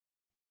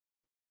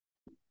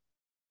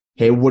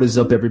Hey, what is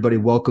up, everybody?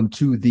 Welcome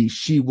to the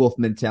She Wolf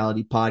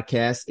Mentality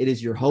Podcast. It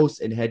is your host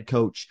and head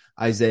coach,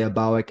 Isaiah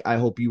Bowick. I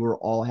hope you are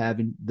all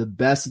having the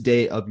best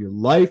day of your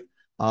life.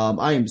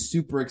 I am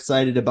super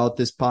excited about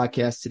this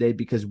podcast today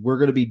because we're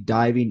going to be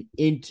diving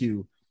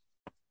into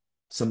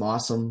some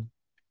awesome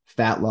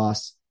fat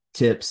loss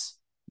tips,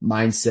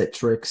 mindset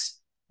tricks,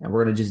 and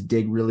we're going to just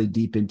dig really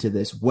deep into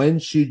this. When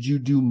should you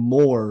do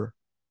more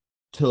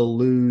to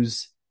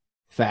lose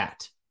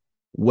fat?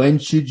 When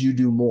should you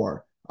do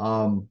more?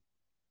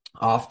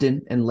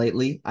 Often and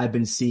lately, I've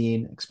been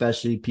seeing,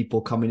 especially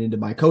people coming into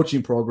my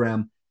coaching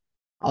program,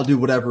 I'll do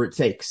whatever it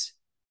takes.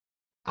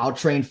 I'll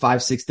train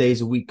 5, 6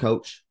 days a week,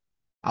 coach.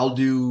 I'll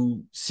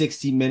do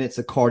 60 minutes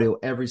of cardio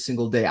every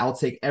single day. I'll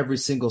take every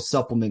single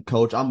supplement,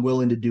 coach. I'm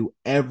willing to do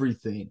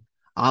everything.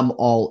 I'm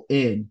all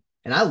in.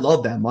 And I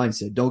love that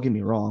mindset. Don't get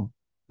me wrong.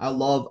 I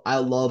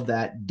love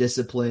that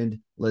disciplined.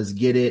 Let's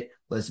get it.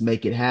 Let's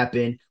make it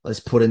happen.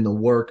 Let's put in the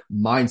work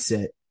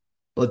mindset.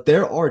 But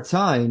there are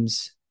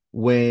times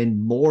when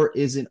more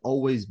isn't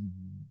always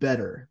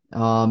better.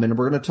 And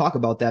we're going to talk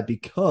about that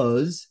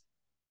because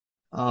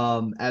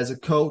as a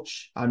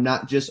coach, I'm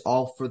not just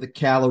all for the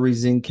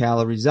calories in,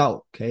 calories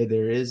out. Okay.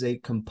 There is a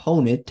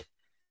component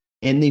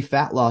in the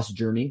fat loss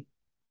journey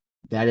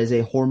that is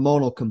a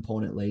hormonal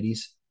component,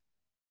 ladies.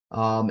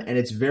 And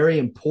it's very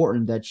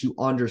important that you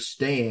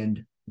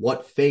understand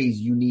what phase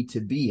you need to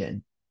be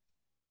in,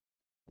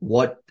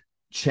 what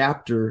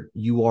chapter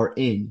you are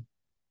in.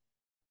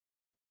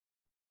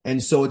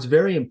 And so it's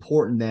very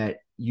important that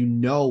you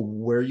know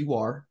where you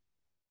are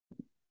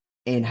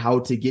and how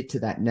to get to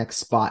that next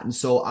spot. And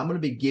so I'm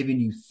going to be giving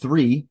you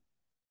three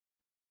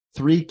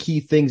key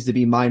things to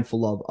be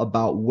mindful of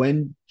about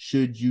when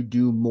should you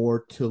do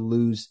more to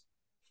lose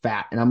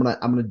fat. And I'm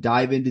going to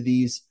dive into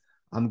these.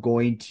 I'm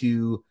going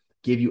to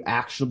give you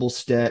actionable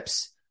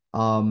steps.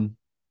 I'm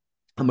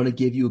going to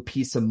give you a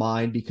peace of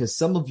mind because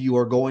some of you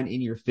are going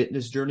in your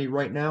fitness journey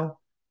right now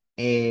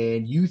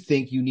and you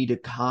think you need to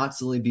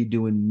constantly be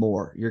doing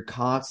more. You're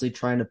constantly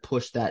trying to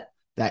push that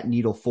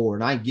needle forward.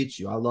 And I get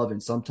you. I love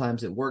it.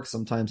 Sometimes it works,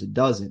 sometimes it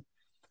doesn't.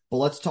 But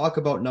let's talk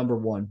about number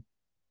one.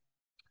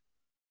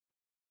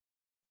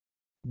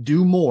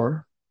 Do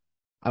more.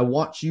 I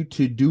want you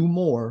to do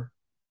more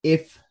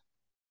if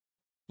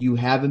you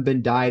haven't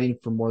been dieting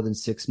for more than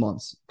 6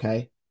 months.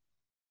 Okay.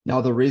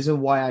 Now, the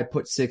reason why I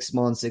put 6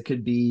 months, it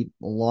could be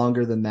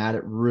longer than that.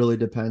 It really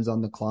depends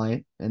on the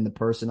client and the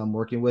person I'm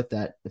working with,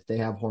 that if they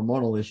have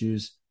hormonal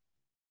issues,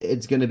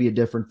 it's going to be a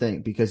different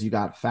thing because you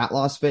got fat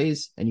loss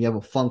phase and you have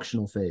a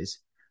functional phase.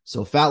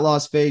 So fat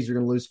loss phase, you're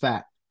going to lose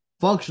fat.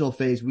 Functional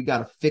phase, we got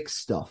to fix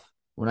stuff.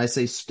 When I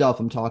say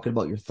stuff, I'm talking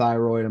about your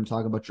thyroid. I'm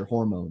talking about your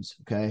hormones.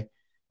 Okay.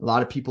 A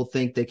lot of people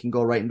think they can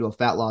go right into a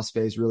fat loss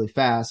phase really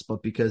fast,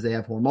 but because they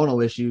have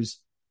hormonal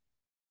issues,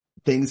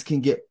 things can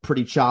get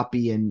pretty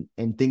choppy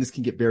and things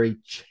can get very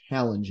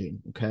challenging.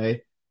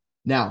 Okay.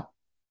 Now,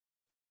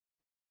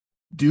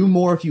 do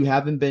more if you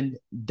haven't been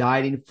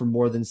dieting for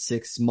more than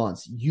 6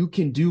 months. You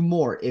can do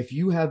more if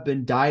you have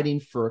been dieting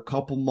for a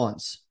couple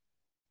months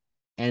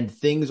and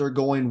things are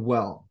going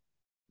well.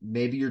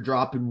 Maybe you're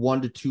dropping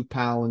 1 to 2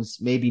 pounds,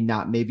 maybe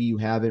not, maybe you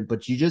haven't,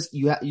 but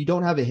you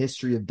don't have a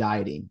history of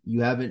dieting.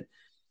 You haven't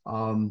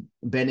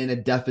been in a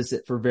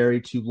deficit for very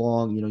too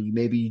long.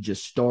 You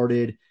just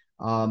started.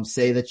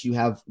 Say that you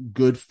have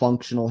good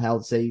functional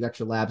health. Say you got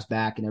your labs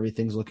back and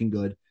everything's looking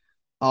good.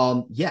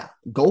 Yeah,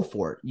 go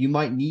for it. You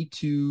might need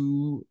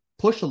to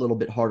push a little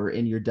bit harder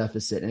in your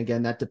deficit. And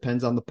again, that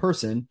depends on the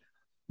person,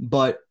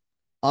 but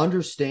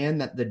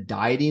understand that the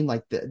dieting,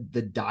 like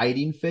the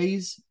dieting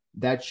phase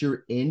that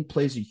you're in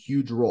plays a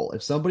huge role.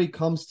 If somebody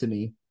comes to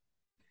me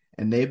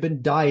and they've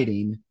been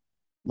dieting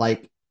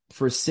like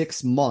for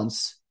 6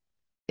 months,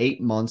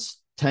 8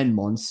 months, 10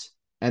 months,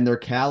 and their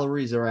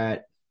calories are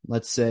at,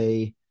 let's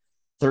say,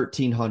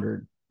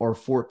 1,300 or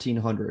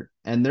 1,400,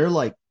 and they're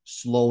like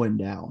slowing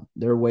down.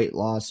 Their weight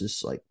loss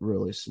is like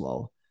really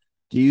slow.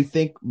 Do you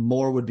think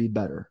more would be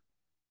better?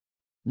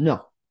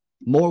 No,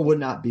 more would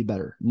not be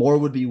better. More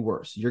would be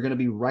worse. You're going to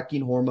be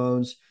wrecking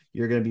hormones.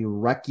 You're going to be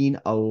wrecking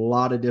a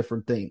lot of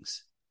different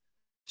things.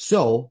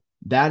 So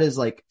that is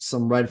like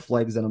some red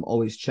flags that I'm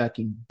always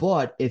checking.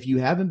 But if you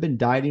haven't been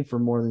dieting for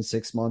more than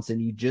 6 months and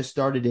you just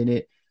started in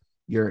it,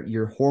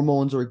 your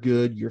hormones are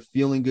good, you're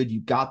feeling good,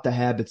 you got the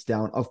habits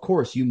down, of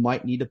course, you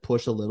might need to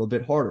push a little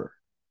bit harder.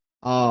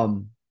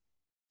 And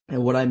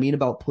what I mean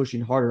about pushing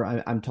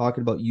harder, I'm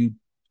talking about you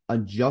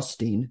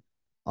adjusting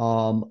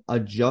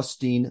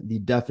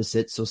the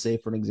deficit. So say,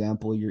 for an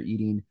example, you're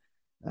eating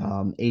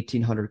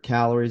 1,800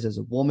 calories as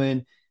a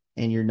woman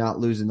and you're not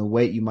losing the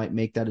weight. You might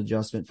make that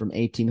adjustment from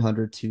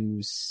 1,800 to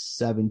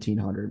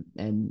 1,700.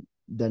 And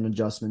then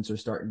adjustments are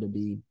starting to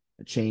be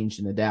changed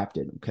and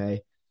adapted.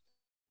 Okay.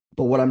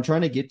 But what I'm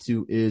trying to get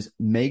to is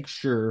make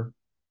sure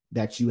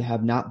that you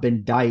have not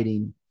been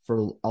dieting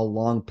for a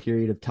long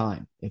period of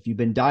time. If you've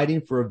been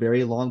dieting for a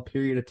very long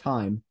period of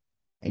time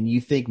and you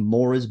think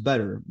more is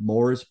better,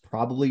 more is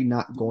probably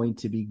not going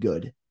to be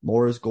good.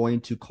 More is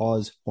going to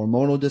cause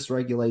hormonal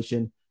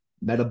dysregulation,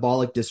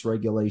 metabolic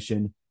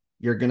dysregulation,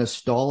 you're going to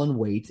stall in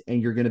weight,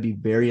 and you're going to be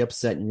very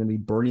upset, and you're going to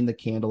be burning the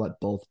candle at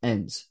both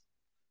ends.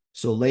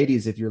 So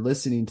ladies, if you're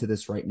listening to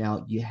this right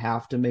now, you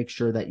have to make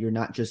sure that you're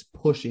not just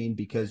pushing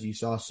because you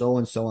saw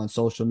so-and-so on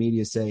social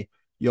media say,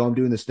 yo, I'm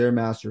doing the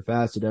Stairmaster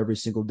fasted every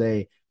single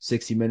day,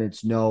 60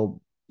 minutes,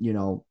 no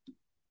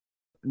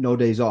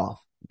days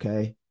off.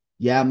 Okay.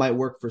 Yeah, it might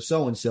work for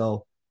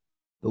so-and-so,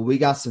 but we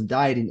got some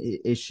dieting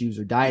issues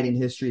or dieting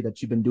history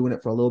that you've been doing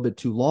it for a little bit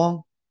too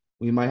long.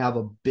 We might have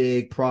a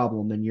big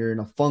problem, and you're in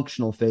a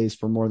functional phase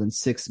for more than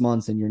 6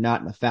 months and you're not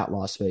in a fat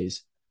loss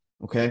phase.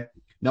 Okay.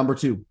 Number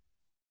 2,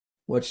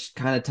 which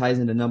kind of ties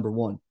into number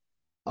 1.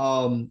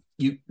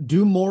 You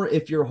do more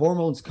if your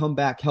hormones come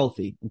back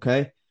healthy.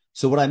 Okay.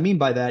 So what I mean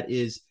by that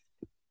is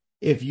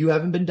if you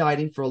haven't been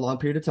dieting for a long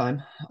period of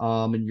time,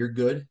 and you're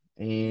good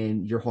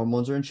and your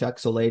hormones are in check.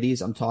 So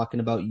ladies, I'm talking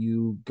about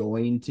you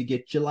going to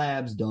get your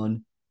labs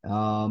done.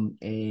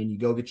 And you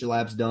go get your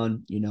labs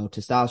done,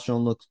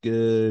 testosterone looks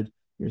good.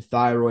 Your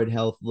thyroid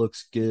health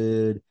looks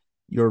good.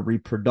 Your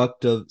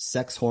reproductive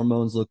sex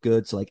hormones look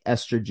good. So like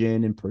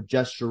estrogen and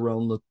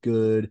progesterone look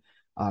good.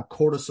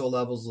 Cortisol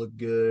levels look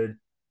good.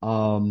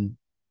 Insulin,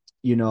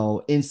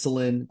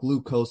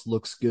 glucose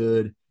looks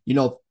good.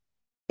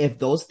 If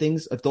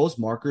those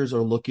markers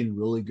are looking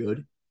really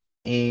good,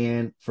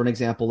 and for an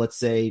example, let's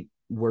say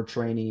we're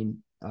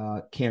training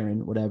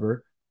Karen,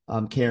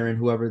 Karen,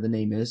 whoever the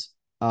name is,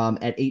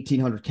 at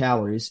 1,800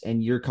 calories,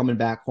 and you're coming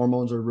back,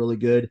 hormones are really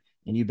good,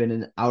 and you've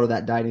been out of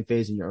that dieting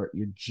phase, and you're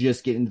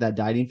just getting into that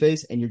dieting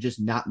phase, and you're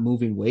just not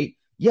moving weight.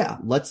 Yeah,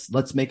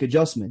 let's make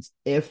adjustments.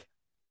 If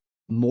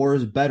more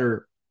is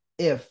better,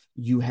 if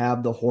you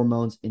have the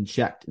hormones in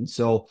check. And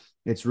so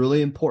it's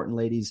really important,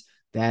 ladies,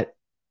 that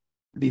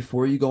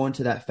before you go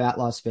into that fat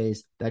loss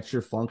phase, that's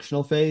your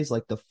functional phase,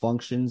 like the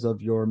functions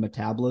of your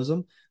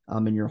metabolism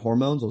and your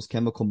hormones, those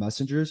chemical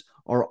messengers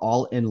are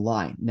all in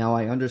line. Now,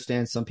 I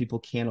understand some people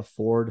can't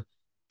afford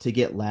to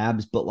get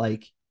labs, but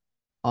like,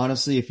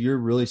 honestly, if you're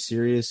really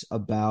serious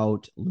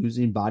about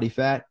losing body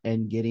fat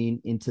and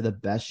getting into the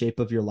best shape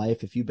of your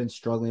life, if you've been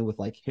struggling with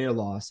like hair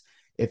loss,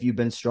 if you've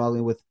been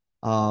struggling with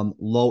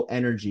low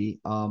energy,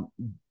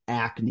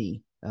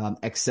 acne,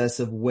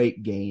 excessive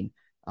weight gain,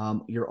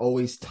 you're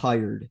always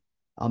tired.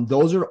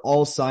 Those are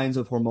all signs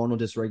of hormonal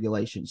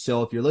dysregulation.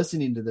 So if you're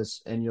listening to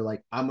this and you're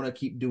like, I'm going to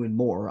keep doing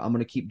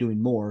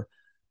more.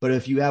 But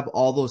if you have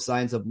all those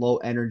signs of low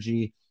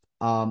energy,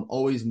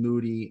 always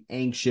moody,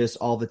 anxious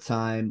all the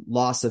time,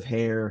 loss of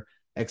hair,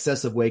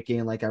 excessive weight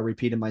gain, like I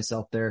repeated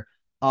myself there,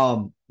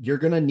 you're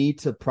going to need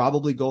to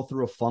probably go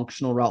through a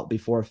functional route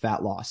before a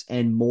fat loss,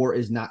 and more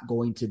is not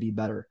going to be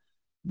better.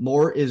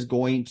 More is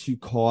going to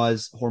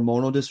cause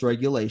hormonal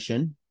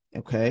dysregulation.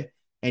 Okay.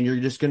 And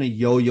you're just going to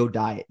yo-yo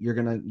diet. You're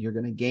going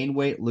to gain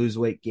weight, lose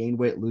weight, gain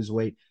weight, lose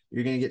weight.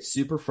 You're going to get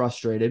super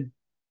frustrated.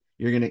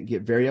 You're going to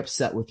get very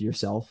upset with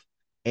yourself,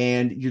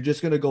 and you're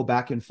just going to go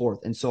back and forth.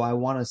 And so I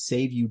want to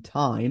save you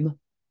time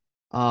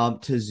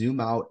to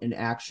zoom out and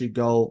actually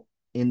go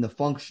in the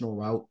functional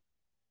route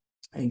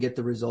and get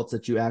the results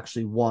that you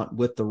actually want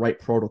with the right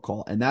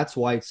protocol. And that's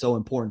why it's so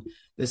important.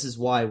 This is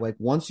why, like,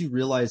 once you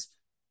realize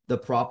the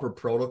proper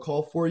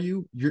protocol for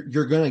you,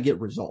 you're going to get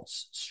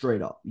results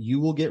straight up. You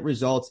will get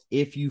results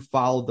if you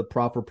follow the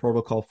proper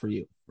protocol for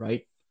you,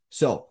 right?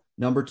 So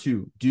number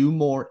 2, do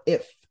more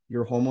if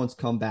your hormones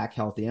come back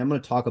healthy. And I'm going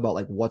to talk about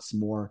like what's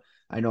more.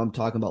 I know I'm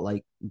talking about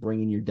like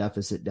bringing your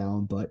deficit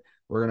down, but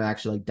we're going to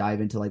actually like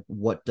dive into like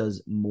what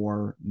does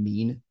more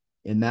mean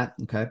in that.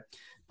 Okay.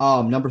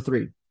 Number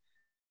 3,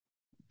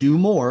 do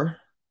more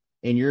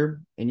in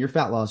your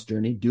fat loss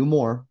journey. Do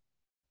more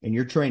in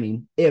your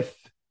training if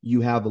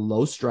you have a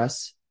low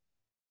stress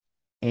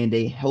and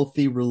a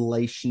healthy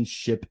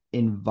relationship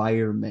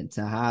environment.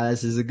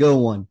 This is a good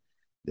one.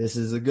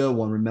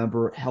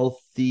 Remember,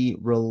 healthy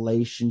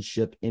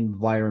relationship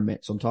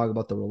environment. So I'm talking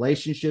about the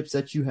relationships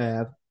that you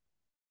have,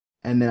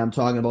 and then I'm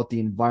talking about the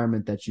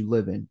environment that you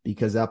live in,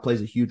 because that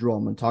plays a huge role.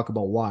 I'm going to talk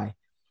about why.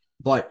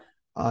 But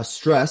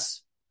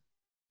stress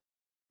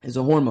is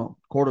a hormone,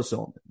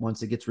 cortisol.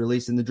 Once it gets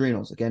released in the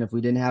adrenals. Again, if we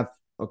didn't have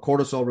a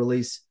cortisol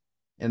release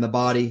in the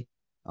body,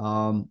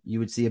 you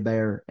would see a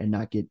bear and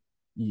not get,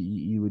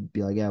 you would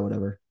be like, yeah,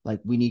 whatever.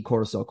 Like, we need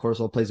cortisol.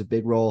 Cortisol plays a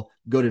big role,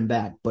 good and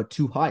bad, but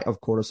too high of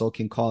cortisol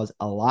can cause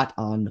a lot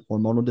on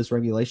hormonal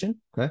dysregulation.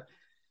 Okay.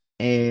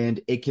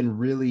 And it can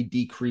really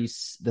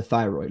decrease the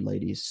thyroid,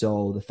 ladies.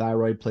 So the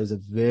thyroid plays a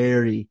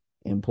very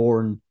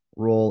important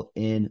role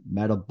in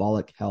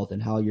metabolic health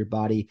and how your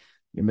body,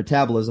 your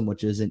metabolism,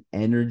 which is an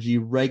energy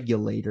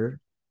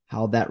regulator,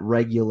 how that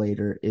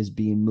regulator is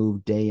being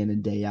moved day in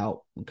and day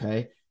out.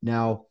 Okay.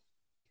 Now,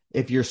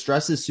 if your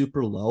stress is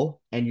super low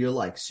and you're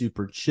like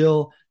super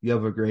chill, you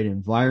have a great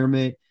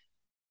environment,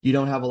 you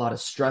don't have a lot of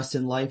stress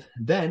in life,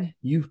 then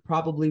you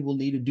probably will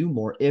need to do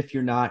more if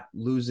you're not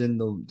losing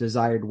the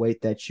desired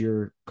weight that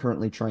you're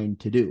currently trying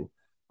to do.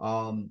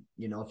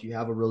 If you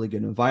have a really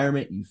good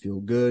environment, you feel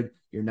good,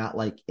 you're not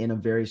like in a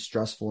very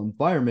stressful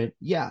environment,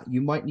 yeah,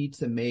 you might need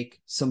to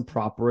make some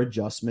proper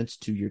adjustments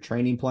to your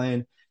training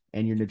plan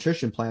and your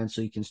nutrition plan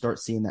so you can start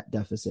seeing that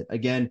deficit.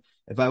 Again,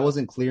 if I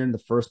wasn't clear in the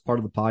first part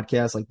of the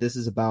podcast, like this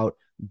is about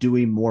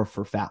doing more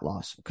for fat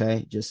loss.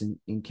 Okay. Just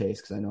in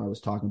case, because I know I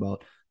was talking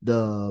about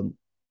the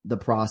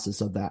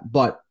process of that.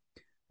 But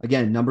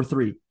again, number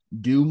 3,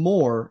 do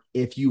more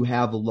if you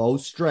have low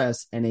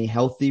stress and a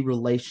healthy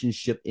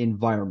relationship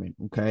environment.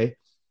 Okay.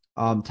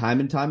 Time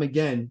and time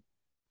again,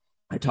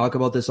 I talk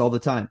about this all the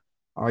time.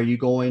 Are you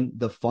going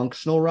the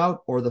functional route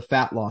or the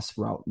fat loss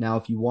route? Now,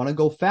 if you want to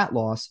go fat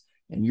loss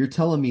and you're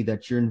telling me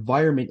that your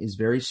environment is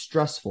very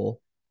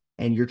stressful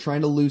and you're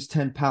trying to lose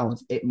 10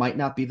 pounds, it might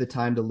not be the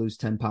time to lose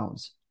 10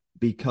 pounds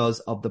because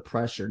of the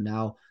pressure.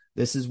 Now,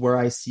 this is where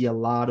I see a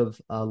lot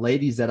of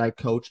ladies that I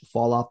coach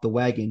fall off the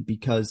wagon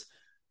because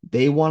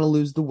they want to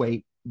lose the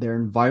weight. Their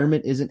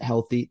environment isn't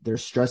healthy. Their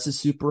stress is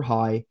super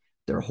high.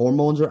 Their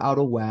hormones are out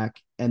of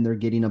whack and they're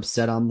getting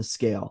upset on the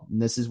scale. And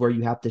this is where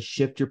you have to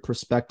shift your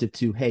perspective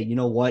to, hey, you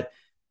know what?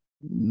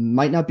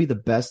 Might not be the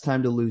best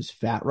time to lose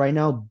fat right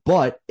now,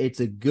 but it's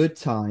a good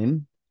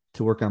time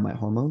to work on my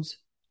hormones,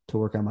 to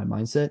work on my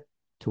mindset,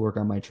 to work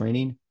on my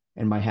training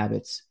and my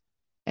habits.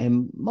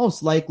 And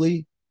most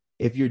likely,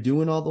 if you're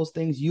doing all those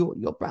things,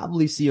 you'll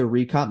probably see a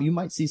recomp. You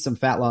might see some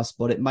fat loss,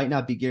 but it might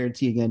not be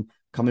guaranteed. Again,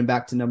 coming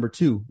back to number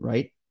 2,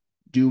 right?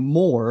 Do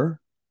more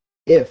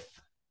if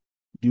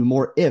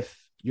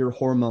your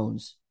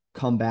hormones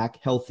come back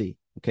healthy.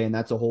 Okay. And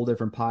that's a whole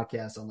different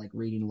podcast on like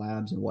reading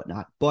labs and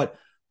whatnot. But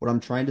what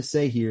I'm trying to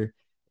say here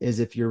is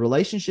if your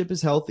relationship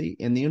is healthy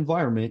in the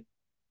environment,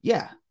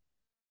 yeah,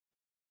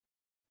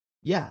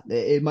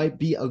 it might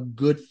be a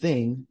good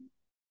thing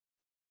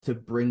to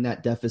bring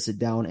that deficit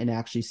down and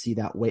actually see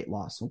that weight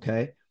loss.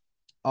 Okay.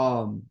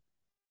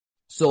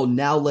 So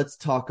now let's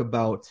talk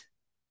about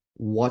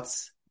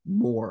what's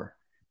more.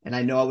 And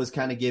I know I was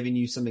kind of giving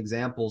you some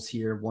examples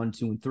here, 1,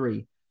 2, and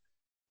 3.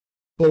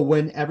 But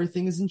when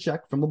everything is in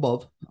check from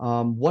above,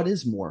 what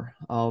is more?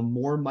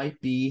 More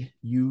might be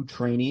you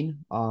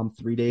training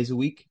 3 days a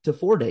week to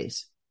 4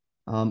 days.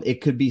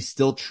 It could be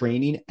still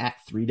training at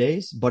 3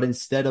 days, but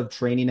instead of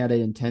training at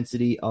an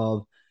intensity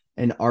of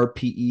an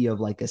RPE of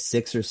like a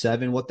 6 or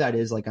 7, what that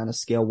is like on a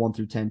scale 1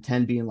 through 10,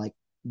 10 being like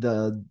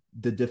the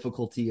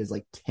difficulty is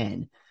like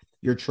 10.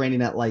 You're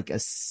training at like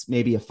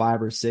maybe a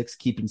 5 or 6,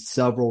 keeping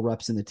several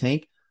reps in the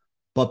tank.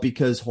 But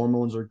because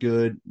hormones are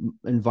good,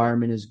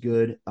 environment is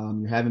good,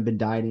 you haven't been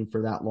dieting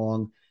for that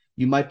long,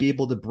 you might be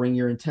able to bring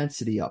your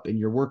intensity up in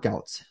your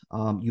workouts.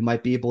 You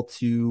might be able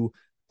to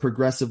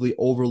progressively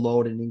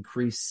overload and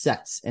increase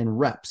sets and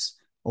reps.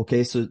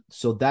 Okay,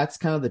 so that's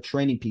kind of the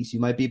training piece.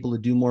 You might be able to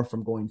do more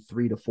from going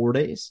 3 to 4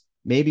 days,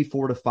 maybe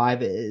 4 to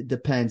 5. It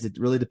depends. It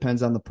really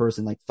depends on the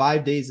person. Like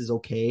 5 days is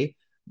okay,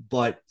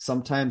 but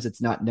sometimes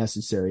it's not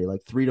necessary.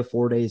 Like 3 to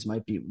 4 days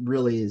might be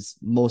really is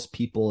most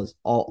people is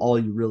all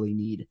you really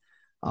need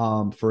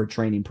for a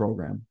training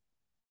program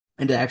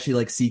and to actually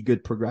like see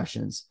good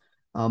progressions.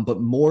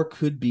 But more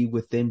could be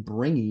within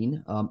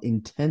bringing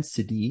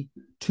intensity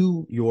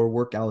to your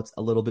workouts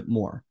a little bit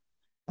more.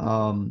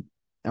 And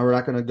we're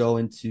not going to go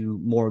into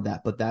more of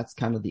that, but that's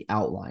kind of the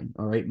outline.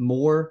 All right.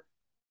 More,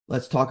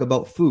 let's talk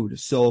about food.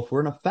 So if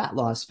we're in a fat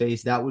loss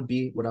phase, that would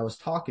be what I was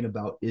talking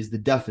about is the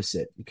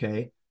deficit.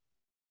 Okay.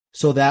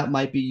 So that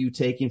might be you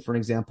taking, for an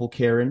example,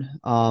 Karen,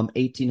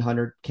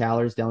 1,800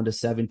 calories down to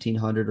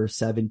 1,700 or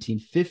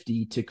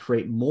 1,750 to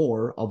create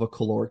more of a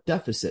caloric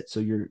deficit.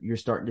 So you're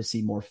starting to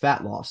see more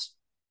fat loss.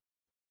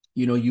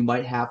 You know, you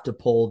might have to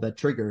pull that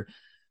trigger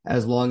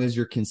as long as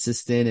you're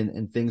consistent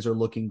and things are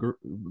looking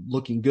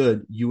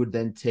good. You would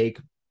then take,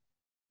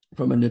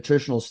 from a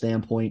nutritional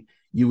standpoint,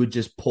 you would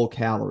just pull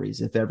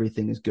calories if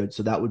everything is good.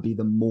 So that would be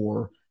the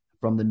more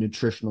from the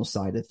nutritional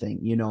side of thing,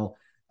 you know.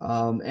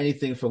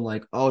 Anything from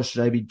like, oh,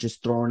 should I be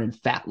just throwing in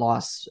fat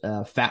loss,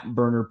 fat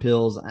burner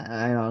pills?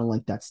 I don't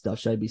like that stuff.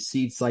 Should I be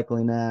seed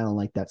cycling that? I don't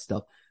like that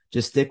stuff.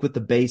 Just stick with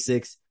the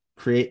basics,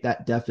 create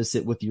that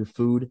deficit with your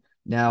food.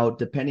 Now,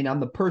 depending on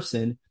the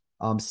person,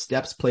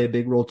 steps play a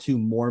big role too.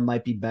 More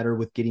might be better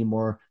with getting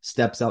more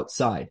steps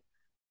outside.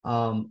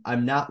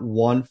 I'm not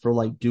one for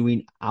like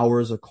doing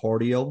hours of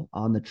cardio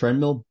on the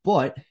treadmill,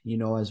 but you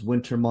know, as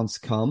winter months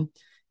come,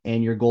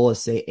 and your goal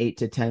is say 8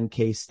 to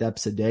 10K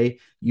steps a day,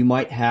 you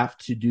might have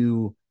to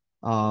do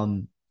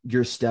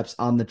your steps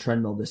on the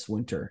treadmill this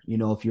winter. You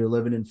know, if you're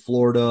living in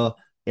Florida,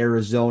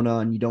 Arizona,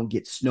 and you don't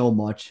get snow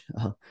much,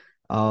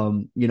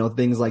 you know,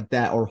 things like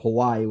that, or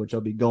Hawaii, which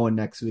I'll be going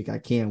next week. I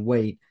can't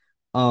wait.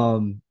 I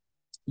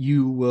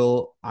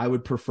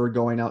would prefer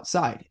going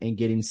outside and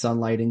getting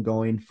sunlight and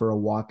going for a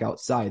walk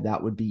outside.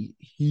 That would be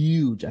a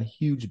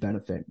huge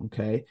benefit.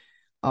 Okay.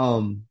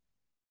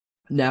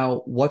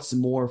 Now, what's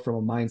more from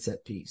a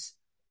mindset piece?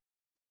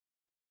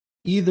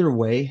 Either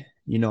way,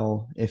 you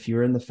know, if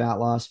you're in the fat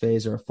loss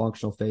phase or a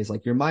functional phase,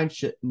 like your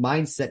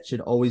mindset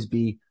should always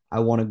be, I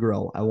want to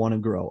grow. I want to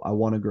grow. I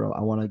want to grow.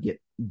 I want to get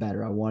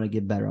better. I want to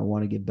get better. I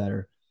want to get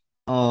better.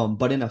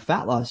 But in a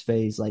fat loss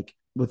phase, like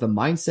with a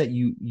mindset,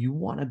 you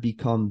want to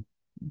become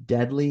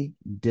deadly,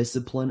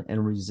 disciplined,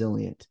 and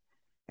resilient.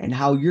 And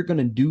how you're going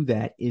to do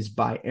that is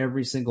by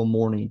every single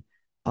morning,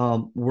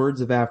 words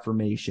of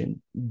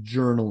affirmation,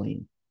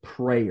 journaling,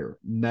 prayer,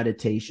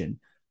 meditation,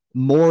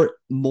 more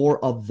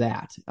of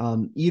that.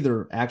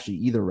 Either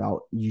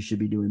route, you should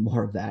be doing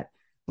more of that.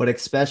 But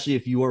especially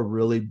if you are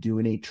really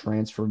doing a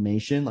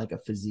transformation, like a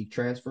physique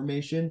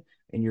transformation,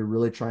 and you're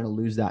really trying to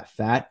lose that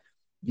fat,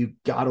 you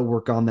got to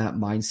work on that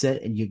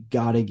mindset and you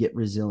got to get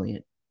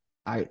resilient.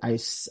 I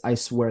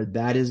swear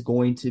that is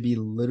going to be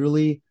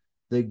literally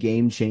the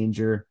game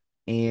changer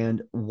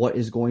and what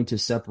is going to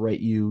separate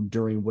you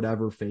during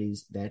whatever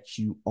phase that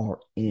you are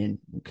in.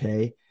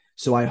 Okay.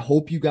 So I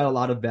hope you got a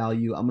lot of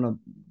value. I'm going to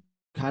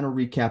kind of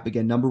recap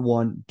again. Number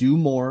one, do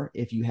more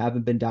if you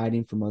haven't been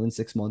dieting for more than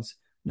 6 months.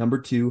 Number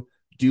two,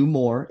 do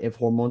more if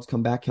hormones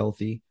come back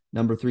healthy.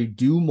 Number three,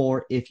 do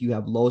more if you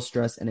have low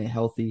stress and a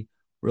healthy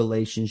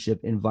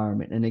relationship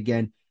environment. And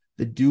again,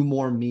 the do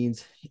more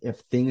means if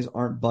things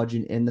aren't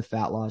budging in the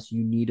fat loss,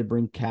 you need to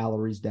bring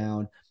calories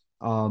down,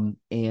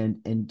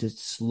 and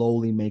just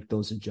slowly make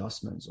those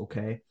adjustments.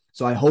 Okay.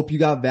 So I hope you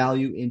got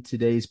value in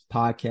today's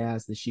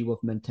podcast, the She Wolf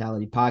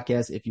Mentality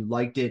podcast. If you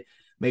liked it,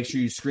 make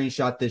sure you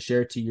screenshot this,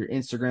 share it to your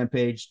Instagram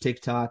page,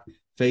 TikTok,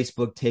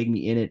 Facebook, tag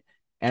me in it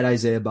at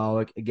Isaiah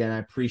Bowick. Again, I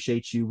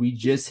appreciate you. We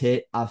just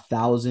hit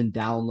 1,000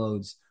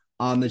 downloads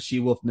on the She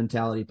Wolf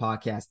Mentality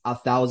podcast.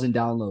 1,000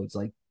 downloads.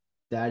 Like,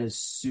 that is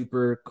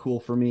super cool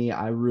for me.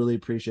 I really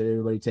appreciate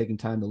everybody taking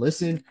time to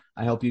listen.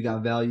 I hope you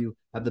got value.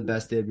 Have the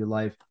best day of your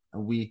life,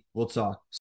 and we will talk.